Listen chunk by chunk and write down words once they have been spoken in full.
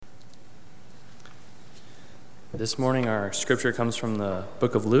This morning our scripture comes from the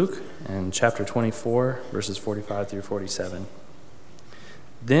book of Luke and chapter 24, verses 45 through 47.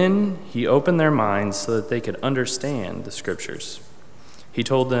 Then he opened their minds so that they could understand the scriptures. He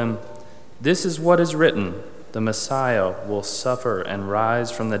told them, "This is what is written, the Messiah will suffer and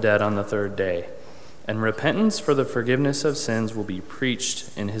rise from the dead on the third day, and repentance for the forgiveness of sins will be preached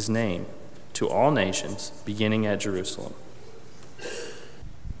in his name to all nations, beginning at Jerusalem."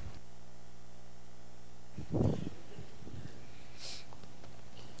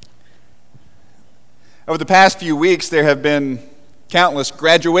 Over the past few weeks, there have been countless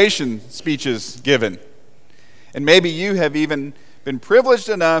graduation speeches given. And maybe you have even been privileged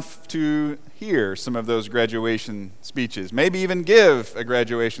enough to hear some of those graduation speeches. Maybe even give a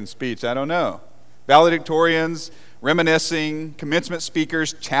graduation speech, I don't know. Valedictorians, reminiscing, commencement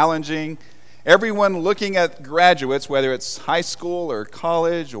speakers, challenging. Everyone looking at graduates, whether it's high school or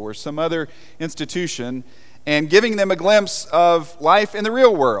college or some other institution, and giving them a glimpse of life in the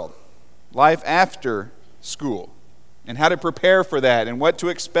real world, life after school, and how to prepare for that, and what to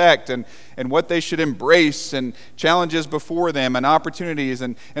expect, and what they should embrace, and challenges before them, and opportunities,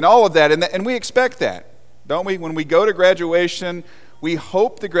 and all of that. And we expect that, don't we? When we go to graduation, we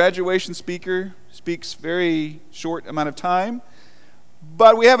hope the graduation speaker speaks very short amount of time,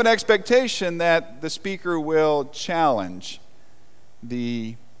 but we have an expectation that the speaker will challenge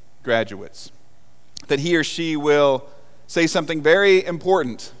the graduates, that he or she will say something very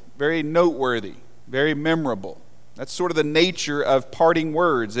important, very noteworthy, very memorable. That's sort of the nature of parting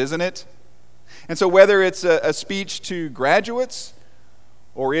words, isn't it? And so whether it's a speech to graduates,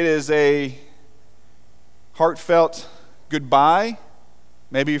 or it is a heartfelt goodbye,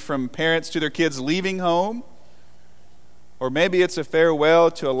 maybe from parents to their kids leaving home, or maybe it's a farewell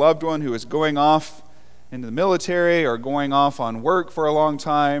to a loved one who is going off into the military or going off on work for a long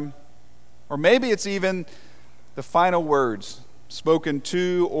time, or maybe it's even the final words spoken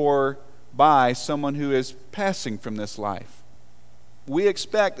to or by someone who is passing from this life. We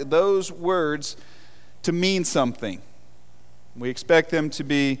expect those words to mean something. We expect them to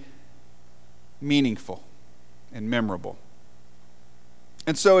be meaningful and memorable.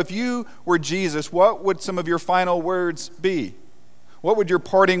 And so if you were Jesus, what would some of your final words be? What would your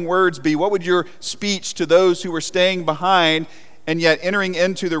parting words be? What would your speech to those who were staying behind and yet entering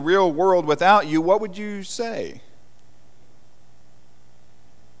into the real world without you, what would you say?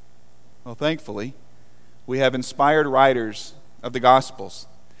 Well, thankfully, we have inspired writers of the Gospels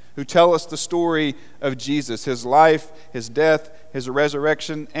who tell us the story of Jesus, his life, his death, his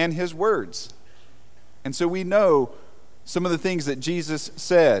resurrection, and his words. And so we know some of the things that Jesus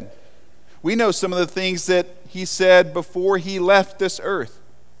said. We know some of the things that he said before he left this earth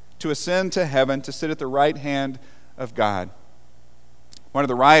to ascend to heaven, to sit at the right hand of God. One of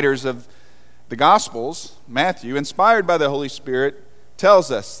the writers of the Gospels, Matthew, inspired by the Holy Spirit,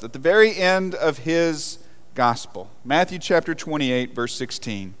 tells us at the very end of his gospel, Matthew chapter 28, verse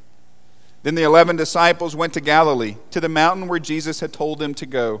 16. Then the 11 disciples went to Galilee, to the mountain where Jesus had told them to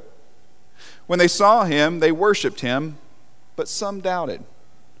go. When they saw him, they worshipped him, but some doubted.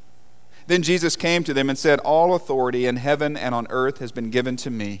 Then Jesus came to them and said, "All authority in heaven and on earth has been given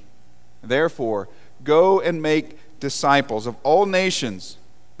to me. Therefore, go and make disciples of all nations,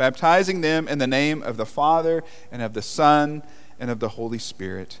 baptizing them in the name of the Father and of the Son and of the Holy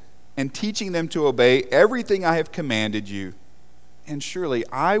Spirit, and teaching them to obey everything I have commanded you. And surely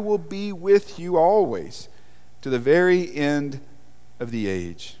I will be with you always, to the very end of the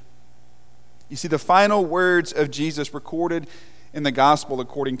age." You see, the final words of Jesus recorded in the Gospel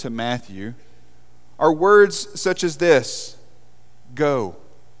according to Matthew are words such as this: go,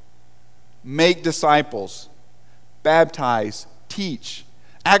 make disciples, baptize, teach,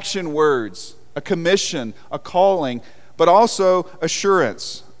 action words, a commission, a calling, but also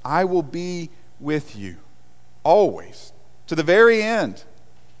assurance. I will be with you always, to the very end.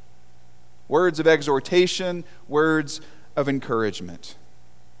 Words of exhortation, words of encouragement.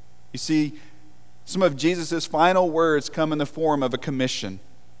 You see, some of Jesus' final words come in the form of a commission.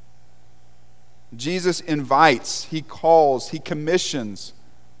 Jesus invites, he calls, he commissions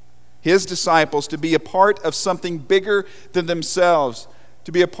his disciples to be a part of something bigger than themselves,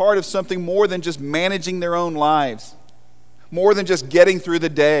 to be a part of something more than just managing their own lives, more than just getting through the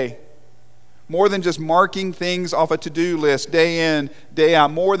day, more than just marking things off a to-do list day in, day out,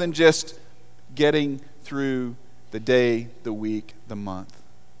 more than just getting through the day, the week, the month.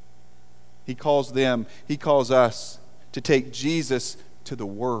 He calls them, he calls us to take Jesus to the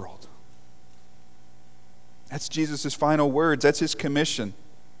world. That's Jesus' final words. That's his commission.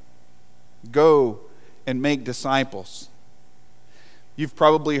 Go and make disciples. You've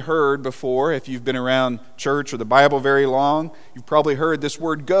probably heard before, if you've been around church or the Bible very long, you've probably heard this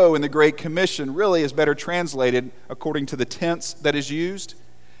word go in the Great Commission really is better translated, according to the tense that is used,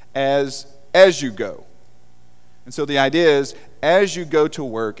 as you go. And so the idea is, as you go to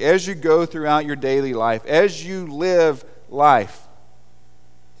work, as you go throughout your daily life, as you live life,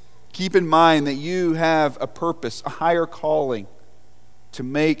 keep in mind that you have a purpose, a higher calling to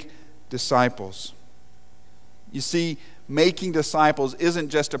make disciples. You see, making disciples isn't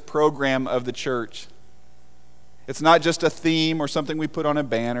just a program of the church. It's not just a theme or something we put on a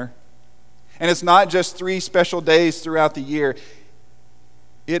banner. And it's not just 3 special days throughout the year.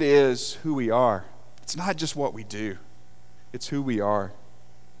 It is who we are. It's not just what we do. It's who we are.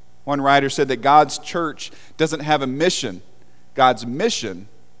 One writer said that God's church doesn't have a mission. God's mission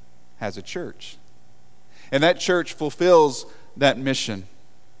has a church. And that church fulfills that mission.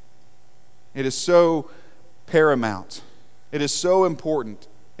 It is so paramount. It is so important.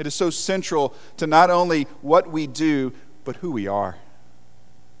 It is so central to not only what we do, but who we are.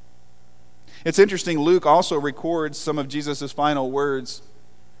 It's interesting, Luke also records some of Jesus' final words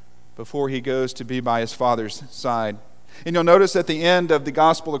before he goes to be by his Father's side. And you'll notice at the end of the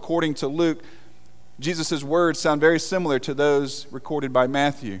Gospel according to Luke, Jesus' words sound very similar to those recorded by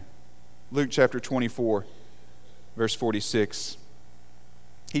Matthew. Luke chapter 24, verse 46.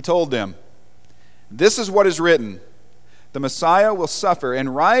 He told them, "This is what is written. The Messiah will suffer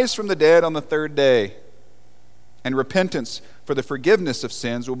and rise from the dead on the 3rd day, and repentance for the forgiveness of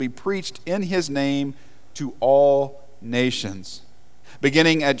sins will be preached in his name to all nations,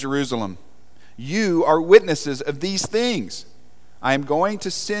 beginning at Jerusalem. You are witnesses of these things. I am going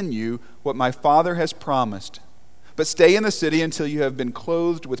to send you what my Father has promised, but stay in the city until you have been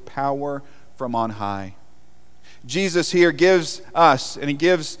clothed with power from on high." Jesus here gives us, and he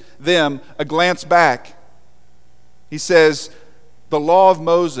gives them, a glance back. He says, the law of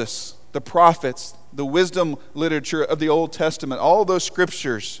Moses, the prophets, the wisdom literature of the Old Testament, all those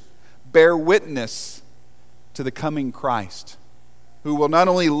scriptures bear witness to the coming Christ, who will not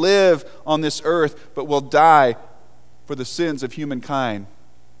only live on this earth, but will die for the sins of humankind.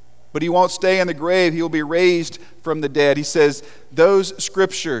 But he won't stay in the grave. He will be raised from the dead. He says, those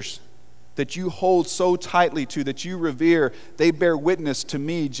scriptures that you hold so tightly to, that you revere, they bear witness to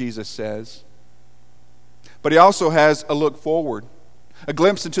me, Jesus says. But he also has a look forward, a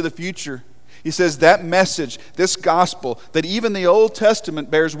glimpse into the future. He says that message, this gospel, that even the Old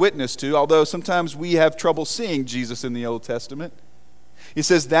Testament bears witness to, although sometimes we have trouble seeing Jesus in the Old Testament, he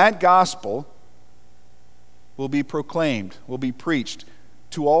says that gospel will be proclaimed, will be preached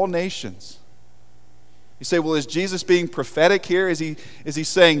to all nations. You say, well, is Jesus being prophetic here? Is he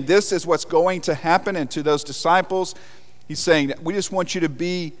saying this is what's going to happen? And to those disciples, he's saying, we just want you to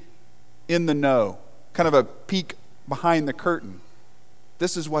be in the know, kind of a peek behind the curtain.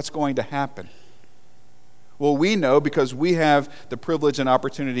 This is what's going to happen. Well, we know because we have the privilege and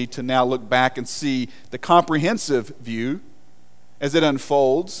opportunity to now look back and see the comprehensive view as it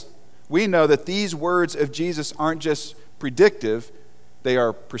unfolds. We know that these words of Jesus aren't just predictive, they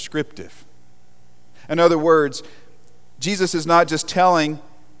are prescriptive. In other words, Jesus is not just telling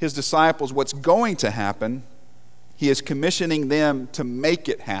his disciples what's going to happen, he is commissioning them to make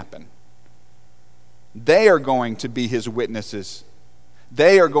it happen. They are going to be his witnesses.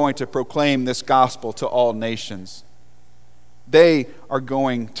 They are going to proclaim this gospel to all nations. They are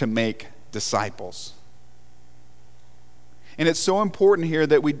going to make disciples. And it's so important here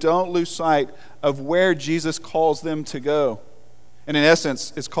that we don't lose sight of where Jesus calls them to go. And in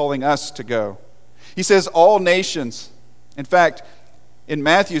essence, is calling us to go. He says all nations. In fact, in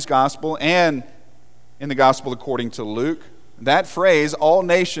Matthew's gospel and in the gospel according to Luke, that phrase, all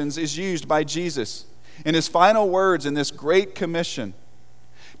nations, is used by Jesus. In his final words in this great commission,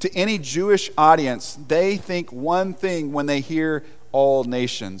 to any Jewish audience, they think one thing when they hear all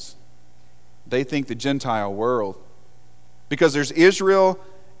nations. They think the Gentile world. Because there's Israel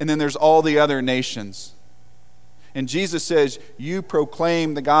and then there's all the other nations. And Jesus says, you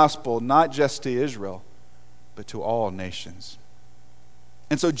proclaim the gospel not just to Israel, but to all nations.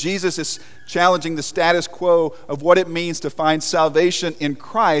 And so Jesus is challenging the status quo of what it means to find salvation in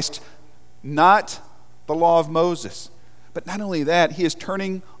Christ, not the law of Moses. But not only that, he is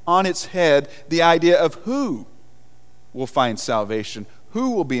turning on its head the idea of who will find salvation,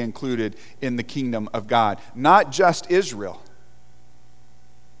 who will be included in the kingdom of God. Not just Israel,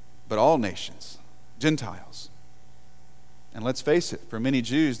 but all nations, Gentiles. And let's face it, for many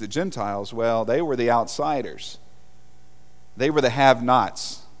Jews, the Gentiles, well, they were the outsiders. They were the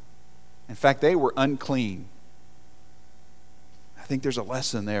have-nots. In fact, they were unclean. I think there's a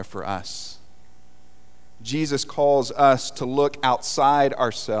lesson there for us. Jesus calls us to look outside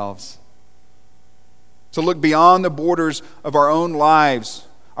ourselves, to look beyond the borders of our own lives,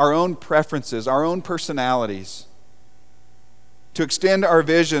 our own preferences, our own personalities, to extend our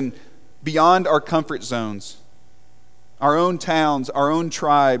vision beyond our comfort zones, our own towns, our own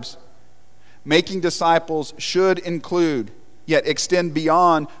tribes. Making disciples should include, yet extend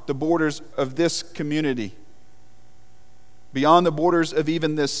beyond the borders of this community, beyond the borders of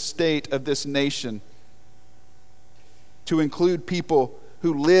even this state, of this nation, to include people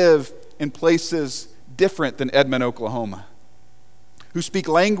who live in places different than Edmond, Oklahoma, who speak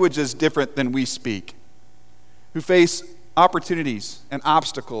languages different than we speak, who face opportunities and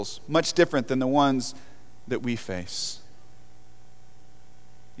obstacles much different than the ones that we face.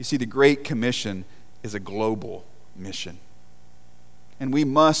 You see, the Great Commission is a global mission. And we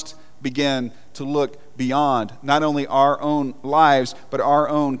must begin to look beyond not only our own lives, but our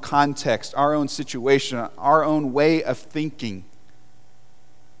own context, our own situation, our own way of thinking.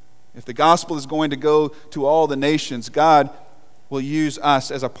 If the gospel is going to go to all the nations, God will use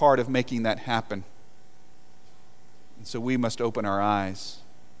us as a part of making that happen. And so we must open our eyes.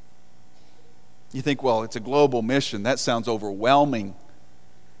 You think, well, it's a global mission. That sounds overwhelming.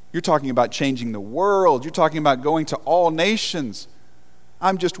 You're talking about changing the world. You're talking about going to all nations.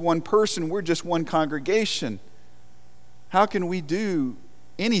 I'm just one person. We're just one congregation. How can we do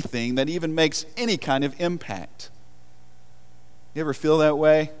anything that even makes any kind of impact? You ever feel that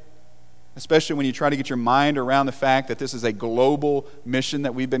way? Especially when you try to get your mind around the fact that this is a global mission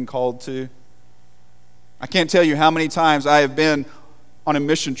that we've been called to. I can't tell you how many times I have been on a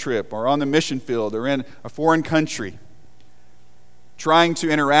mission trip or on the mission field or in a foreign country, trying to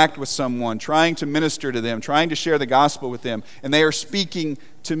interact with someone, trying to minister to them, trying to share the gospel with them, and they are speaking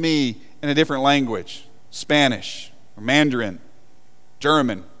to me in a different language, Spanish or Mandarin,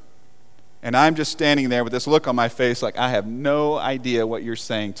 German, and I'm just standing there with this look on my face like I have no idea what you're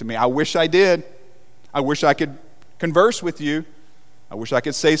saying to me. I wish I did. I wish I could converse with you. I wish I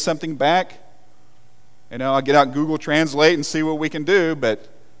could say something back. You know, I'll get out Google Translate and see what we can do, but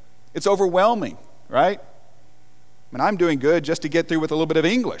it's overwhelming, right? I mean, I'm doing good just to get through with a little bit of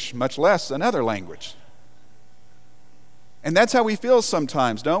English, much less another language. And that's how we feel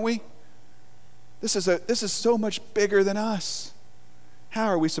sometimes, don't we? This is so much bigger than us. How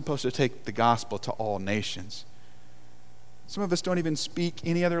are we supposed to take the gospel to all nations? Some of us don't even speak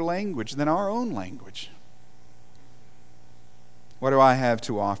any other language than our own language. What do I have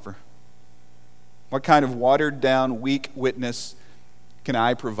to offer? What kind of watered-down, weak witness can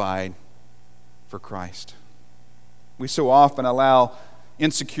I provide for Christ? We so often allow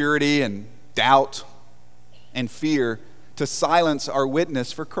insecurity and doubt and fear to silence our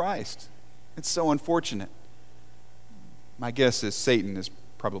witness for Christ. It's so unfortunate. My guess is Satan is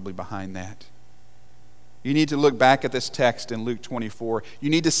probably behind that. You need to look back at this text in Luke 24.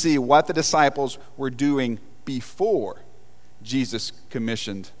 You need to see what the disciples were doing before Jesus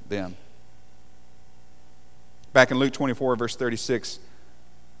commissioned them. Back in Luke 24, verse 36,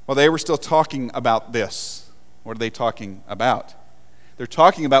 well, they were still talking about this. What are they talking about? They're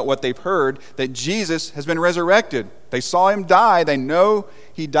talking about what they've heard, that Jesus has been resurrected. They saw him die. They know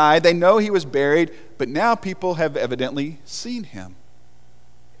he died. They know he was buried. But now people have evidently seen him.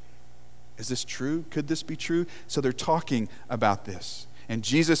 Is this true? Could this be true? So they're talking about this. And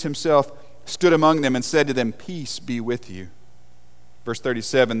Jesus himself stood among them and said to them, "Peace be with you." Verse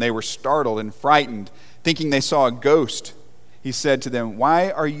 37, they were startled and frightened, thinking they saw a ghost. He said to them, "Why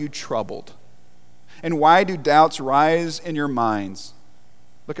are you troubled? And why do doubts rise in your minds?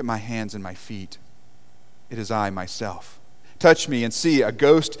 Look at my hands and my feet. It is I myself. Touch me and see. A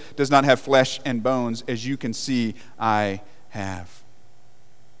ghost does not have flesh and bones, as you can see I have."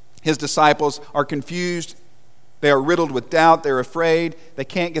 His disciples are confused. They are riddled with doubt. They're afraid. They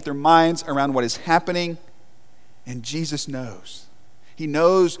can't get their minds around what is happening. And Jesus knows. He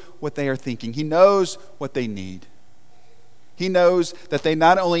knows what they are thinking. He knows what they need. He knows that they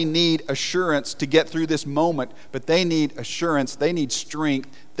not only need assurance to get through this moment, but they need assurance, they need strength,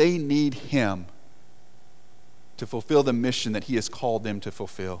 they need him to fulfill the mission that he has called them to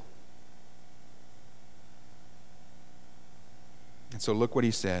fulfill. And so look what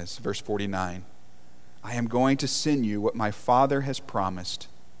he says, verse 49. "I am going to send you what my Father has promised,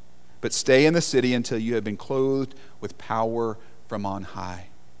 but stay in the city until you have been clothed with power from on high."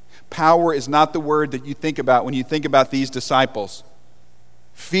 Power is not the word that you think about when you think about these disciples.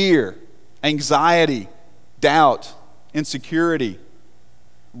 Fear, anxiety, doubt, insecurity,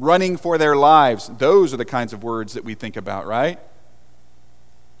 running for their lives. Those are the kinds of words that we think about, right?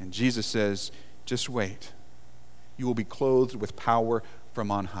 And Jesus says, just wait. You will be clothed with power from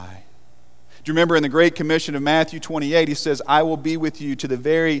on high. Do you remember in the Great Commission of Matthew 28, he says, I will be with you to the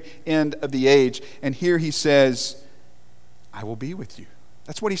very end of the age. And here he says, I will be with you.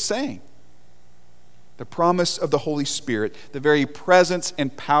 That's what he's saying. The promise of the Holy Spirit, the very presence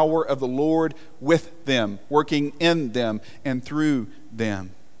and power of the Lord with them, working in them and through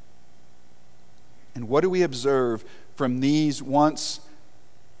them. And what do we observe from these once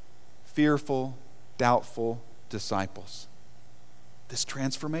fearful, doubtful disciples? This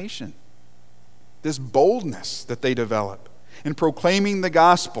transformation, this boldness that they develop in proclaiming the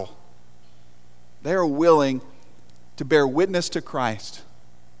gospel. They are willing to bear witness to Christ,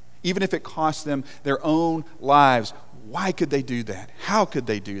 even if it costs them their own lives. Why could they do that? How could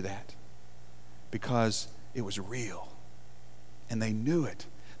they do that? Because it was real. And they knew it.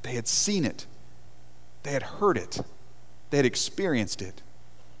 They had seen it. They had heard it. They had experienced it.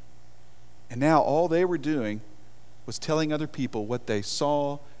 And now all they were doing was telling other people what they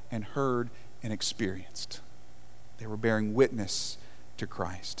saw and heard and experienced. They were bearing witness to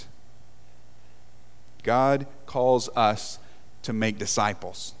Christ. God calls us to make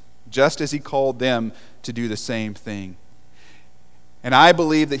disciples, just as He called them to do the same thing. And I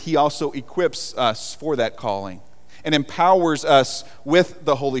believe that He also equips us for that calling and empowers us with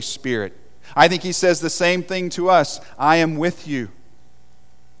the Holy Spirit. I think He says the same thing to us. I am with you.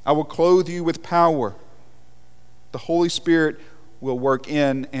 I will clothe you with power. The Holy Spirit will work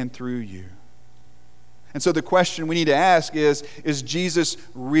in and through you. And so the question we need to ask is Jesus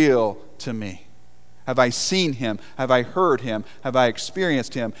real to me? Have I seen Him? Have I heard Him? Have I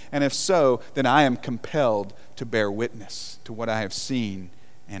experienced Him? And if so, then I am compelled to bear witness to what I have seen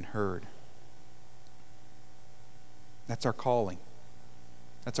and heard. That's our calling.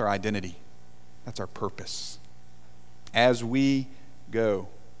 That's our identity. That's our purpose. As we go.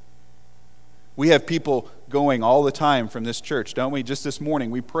 We have people going all the time from this church, don't we? Just this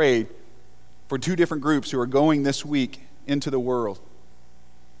morning we prayed for 2 different groups who are going this week into the world.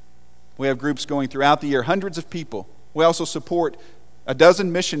 We have groups going throughout the year, hundreds of people. We also support a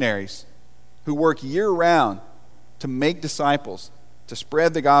dozen missionaries who work year-round to make disciples, to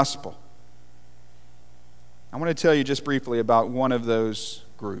spread the gospel. I want to tell you just briefly about one of those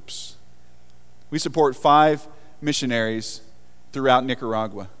groups. We support 5 missionaries throughout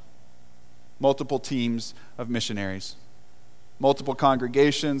Nicaragua. Multiple teams of missionaries. Multiple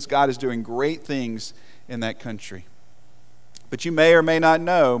congregations. God is doing great things in that country. But you may or may not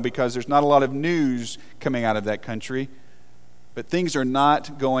know, because there's not a lot of news coming out of that country, but things are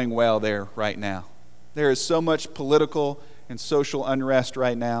not going well there right now. There is so much political and social unrest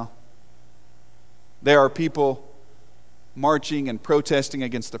right now. There are people marching and protesting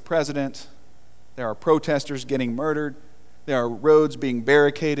against the president. There are protesters getting murdered. There are roads being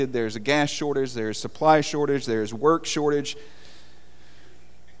barricaded. There's a gas shortage. There's supply shortage. There's work shortage.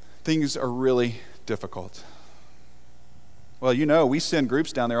 Things are really difficult. Well, you know, we send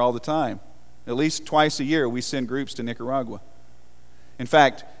groups down there all the time. At least twice a year, we send groups to Nicaragua. In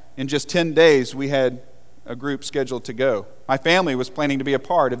fact, in just 10 days, we had a group scheduled to go. My family was planning to be a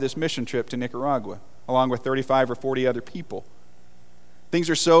part of this mission trip to Nicaragua, along with 35 or 40 other people. Things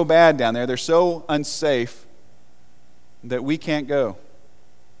are so bad down there. They're so unsafe that we can't go.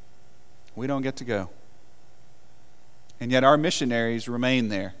 We don't get to go. And yet our missionaries remain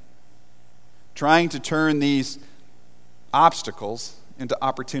there, trying to turn these obstacles into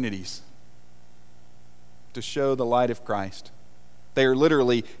opportunities to show the light of Christ. They are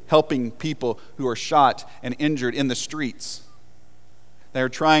literally helping people who are shot and injured in the streets. They are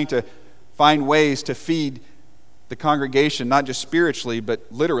trying to find ways to feed the congregation, not just spiritually, but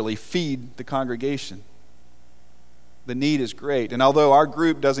literally feed the congregation. The need is great. And although our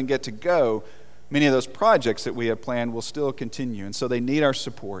group doesn't get to go, many of those projects that we have planned will still continue. And so they need our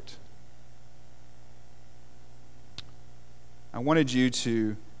support. I wanted you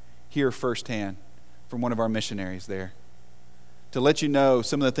to hear firsthand from one of our missionaries there, to let you know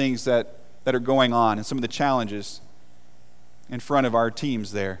some of the things that are going on and some of the challenges in front of our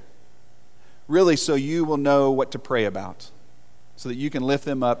teams there. Really, so you will know what to pray about, so that you can lift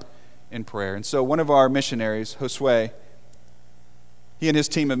them up in prayer. And so one of our missionaries, Josue, he and his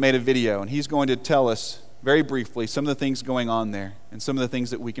team have made a video, and he's going to tell us very briefly some of the things going on there and some of the things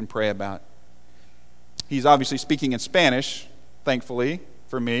that we can pray about. He's obviously speaking in Spanish, thankfully,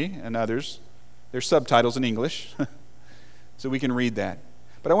 for me and others. There's subtitles in English, so we can read that.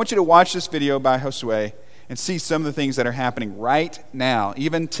 But I want you to watch this video by Josue and see some of the things that are happening right now,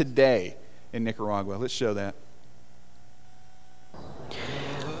 even today in Nicaragua. Let's show that.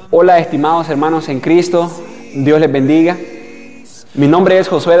 Hola, estimados hermanos en Cristo, Dios les bendiga. Mi nombre es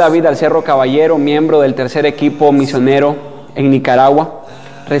Josué David Alcerro Caballero, miembro del tercer equipo misionero en Nicaragua.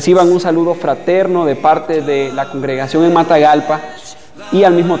 reciban un saludo fraterno de parte de la congregación en Matagalpa y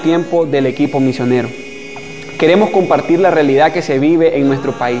al mismo tiempo del equipo misionero. Queremos compartir la realidad que se vive en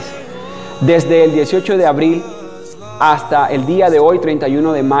nuestro país. Desde el 18 de abril hasta el día de hoy,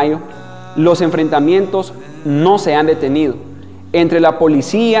 31 de mayo, los enfrentamientos no se han detenido entre la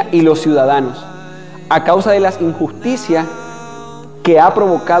policía y los ciudadanos a causa de las injusticias que ha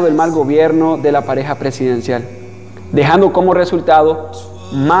provocado el mal gobierno de la pareja presidencial, dejando como resultado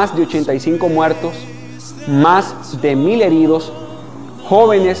más de 85 muertos, más de 1,000 heridos,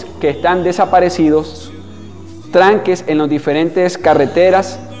 jóvenes que están desaparecidos, tranques en las diferentes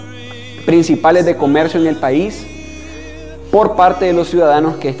carreteras principales de comercio en el país por parte de los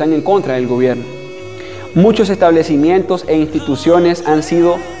ciudadanos que están en contra del gobierno. Muchos establecimientos e instituciones han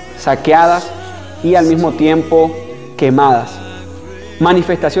sido saqueadas y al mismo tiempo quemadas.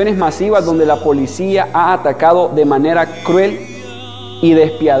 Manifestaciones masivas donde la policía ha atacado de manera cruel y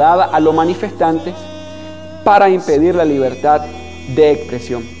despiadada a los manifestantes para impedir la libertad de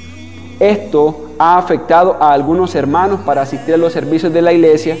expresión. Esto ha afectado a algunos hermanos para asistir a los servicios de la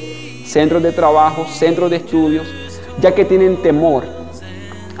iglesia, centros de trabajo, centros de estudios, ya que tienen temor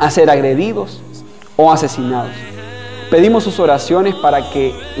a ser agredidos o asesinados. Pedimos sus oraciones para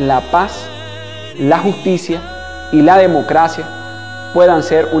que la paz, la justicia y la democracia puedan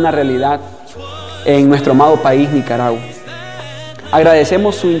ser una realidad en nuestro amado país, Nicaragua.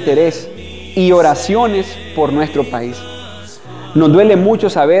 Agradecemos su interés y oraciones por nuestro país. Nos duele mucho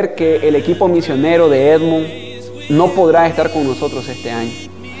saber que el equipo misionero de Edmond no podrá estar con nosotros este año.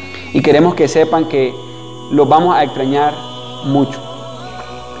 Y queremos que sepan que los vamos a extrañar mucho.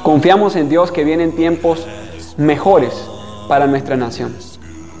 Confiamos en Dios que vienen tiempos mejores para nuestra nación.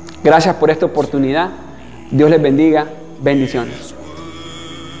 Gracias por esta oportunidad. Dios les bendiga. Bendiciones.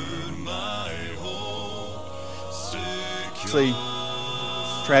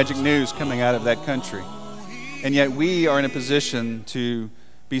 Tragic news coming out of that country. And yet we are in a position to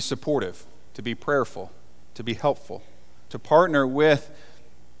be supportive, to be prayerful, to be helpful, to partner with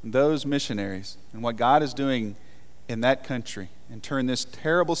those missionaries and what God is doing in that country and turn this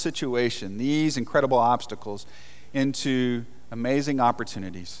terrible situation, these incredible obstacles, into amazing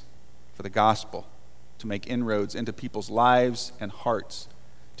opportunities for the gospel to make inroads into people's lives and hearts,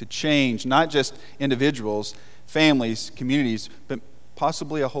 to change not just individuals, families, communities, but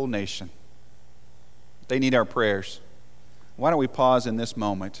possibly a whole nation. They need our prayers. Why don't we pause in this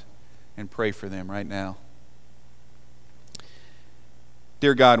moment and pray for them right now?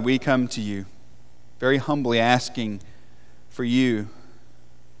 Dear God, we come to you very humbly asking for you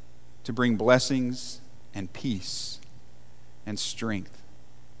to bring blessings and peace and strength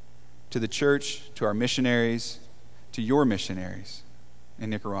to the church, to our missionaries, to your missionaries in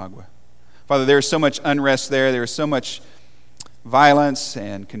Nicaragua. Father, there is so much unrest there. There is so much violence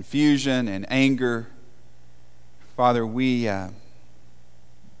and confusion and anger. Father,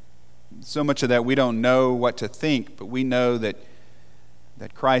 so much of that we don't know what to think, but we know that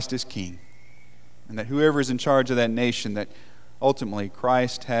Christ is king, and that whoever is in charge of that nation, that ultimately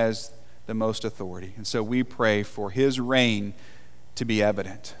Christ has the most authority. And so we pray for his reign to be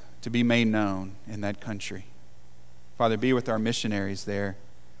evident, to be made known in that country. Father, be with our missionaries there.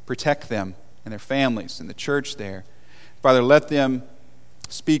 Protect them and their families and the church there. Father, let them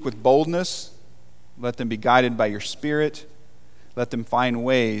speak with boldness. Let them be guided by your Spirit. Let them find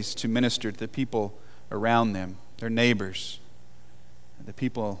ways to minister to the people around them, their neighbors, the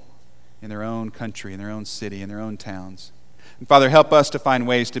people in their own country, in their own city, in their own towns. And Father, help us to find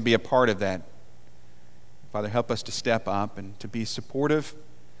ways to be a part of that. Father, help us to step up and to be supportive.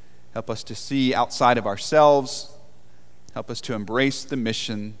 Help us to see outside of ourselves. Help us to embrace the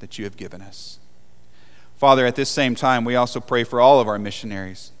mission that you have given us. Father, at this same time, we also pray for all of our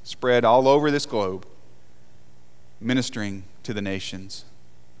missionaries spread all over this globe, ministering to the nations.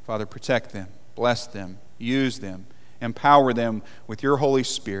 Father, protect them, bless them, use them, empower them with your Holy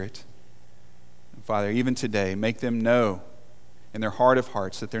Spirit. And Father, even today, make them know in their heart of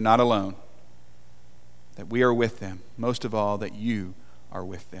hearts that they're not alone, that we are with them, most of all, that you are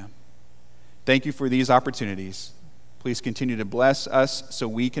with them. Thank you for these opportunities. Please continue to bless us so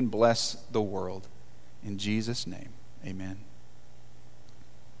we can bless the world. In Jesus' name, amen.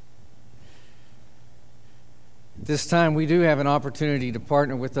 This time we do have an opportunity to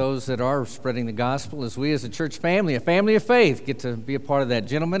partner with those that are spreading the gospel as we as a church family, a family of faith, get to be a part of that.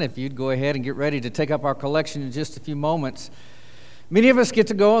 Gentlemen, if you'd go ahead and get ready to take up our collection in just a few moments. Many of us get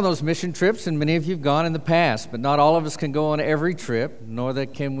to go on those mission trips, and many of you have gone in the past, but not all of us can go on every trip, nor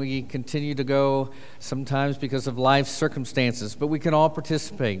that can we continue to go sometimes because of life circumstances, but we can all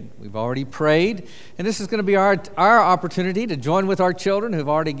participate. We've already prayed, and this is going to be our opportunity to join with our children who've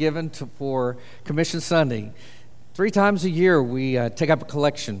already given for Commission Sunday. 3 times a year, we take up a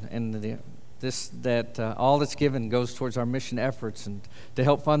collection, and all that's given goes towards our mission efforts and to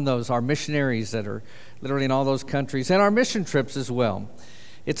help fund our missionaries that are literally in all those countries, and our mission trips as well.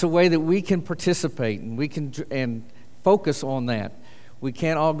 It's a way that we can participate and we can and focus on that. We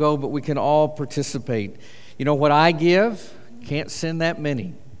can't all go, but we can all participate. You know, what I give, can't send that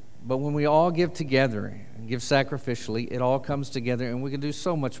many, but when we all give together and give sacrificially, it all comes together and we can do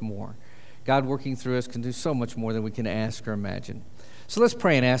so much more. God working through us can do so much more than we can ask or imagine. So let's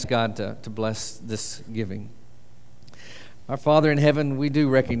pray and ask God to bless this giving. Our Father in heaven, we do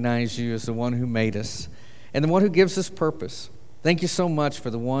recognize you as the one who made us and the one who gives us purpose. Thank you so much for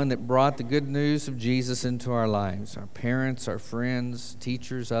the one that brought the good news of Jesus into our lives, our parents, our friends,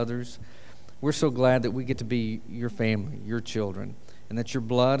 teachers, others. We're so glad that we get to be your family, your children, and that your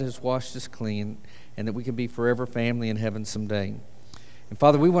blood has washed us clean and that we can be forever family in heaven someday. And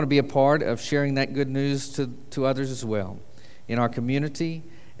Father, we want to be a part of sharing that good news to others as well, in our community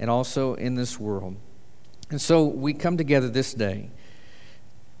and also in this world. And so we come together this day,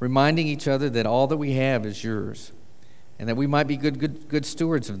 reminding each other that all that we have is yours, and that we might be good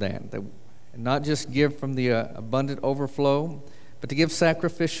stewards of that and not just give from the abundant overflow, but to give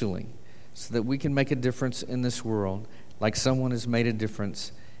sacrificially so that we can make a difference in this world like someone has made a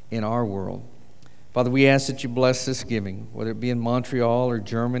difference in our world. Father, we ask that you bless this giving, whether it be in Montreal or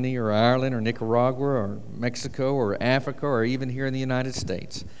Germany or Ireland or Nicaragua or Mexico or Africa or even here in the United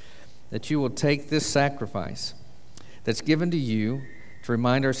States, that you will take this sacrifice that's given to you to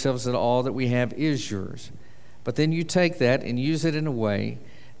remind ourselves that all that we have is yours. But then you take that and use it in a way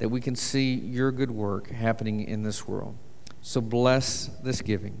that we can see your good work happening in this world. So bless this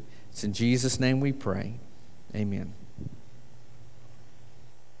giving. It's in Jesus' name we pray. Amen.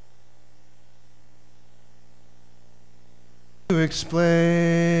 To explain,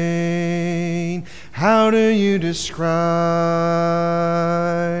 how do you describe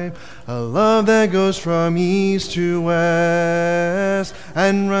a love that goes from east to west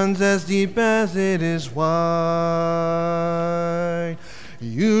and runs as deep as it is wide?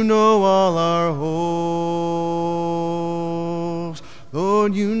 You know all our hopes,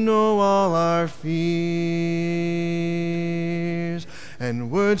 Lord, you know all our fears.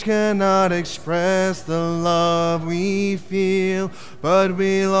 And words cannot express the love we feel, but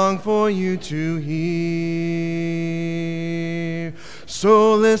we long for you to hear.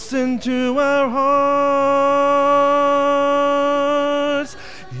 So listen to our hearts,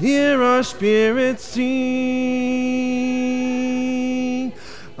 hear our spirits sing,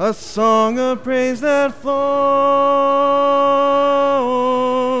 a song of praise that flows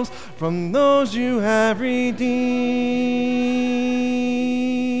from those you have redeemed.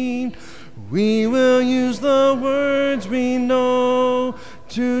 We will use the words we know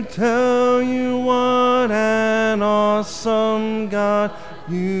to tell you what an awesome God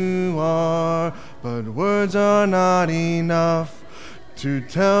you are. But words are not enough to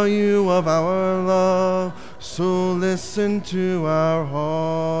tell you of our love. So listen to our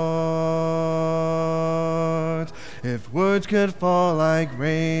hearts. If words could fall like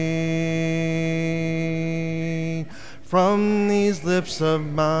rain from these lips of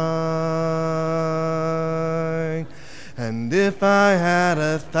mine, and if I had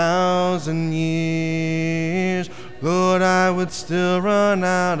 1,000 years, Lord, I would still run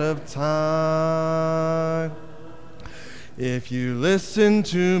out of time. If you listen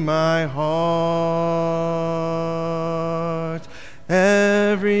to my heart,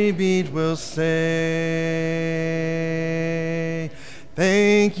 every beat will say,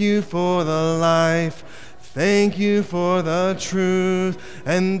 thank you for the life, thank you for the truth,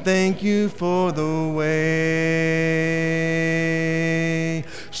 and thank you for the way.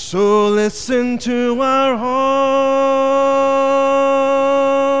 So listen to our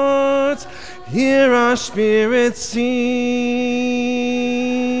hearts, hear our spirits sing,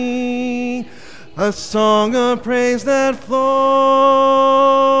 a song of praise that flows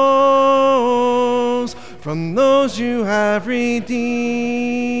from those you have redeemed.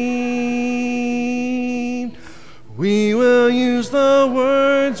 We will use the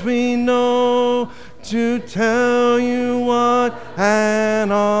words we know to tell you what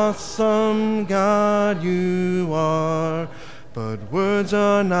an awesome God you are. But words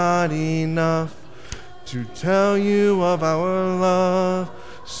are not enough to tell you of our love.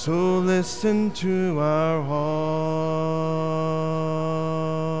 So listen to our hearts.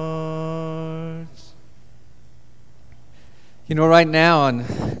 You know, right now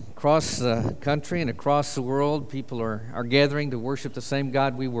across the country and across the world, people are gathering to worship the same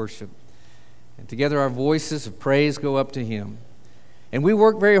God we worship. And together our voices of praise go up to Him. And we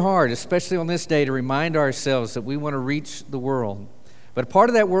work very hard, especially on this day, to remind ourselves that we want to reach the world. But a part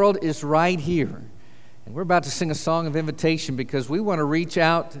of that world is right here. And we're about to sing a song of invitation because we want to reach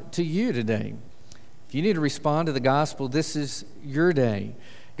out to you today. If you need to respond to the gospel, this is your day.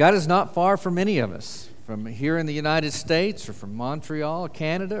 God is not far from any of us, from here in the United States or from Montreal,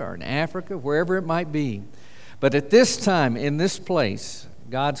 Canada, or in Africa, wherever it might be. But at this time, in this place,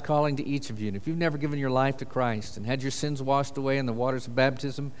 God's calling to each of you. And if you've never given your life to Christ and had your sins washed away in the waters of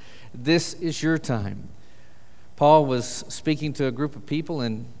baptism, this is your time. Paul was speaking to a group of people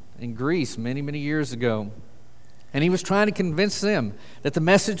in Greece many, many years ago. And he was trying to convince them that the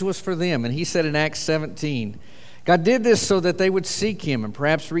message was for them. And he said in Acts 17, God did this so that they would seek Him and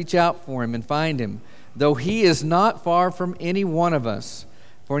perhaps reach out for Him and find Him, though He is not far from any one of us.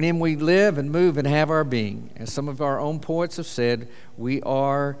 For in Him we live and move and have our being. As some of our own poets have said, we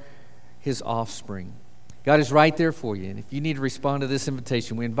are His offspring. God is right there for you. And if you need to respond to this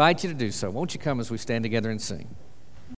invitation, we invite you to do so. Won't you come as we stand together and sing?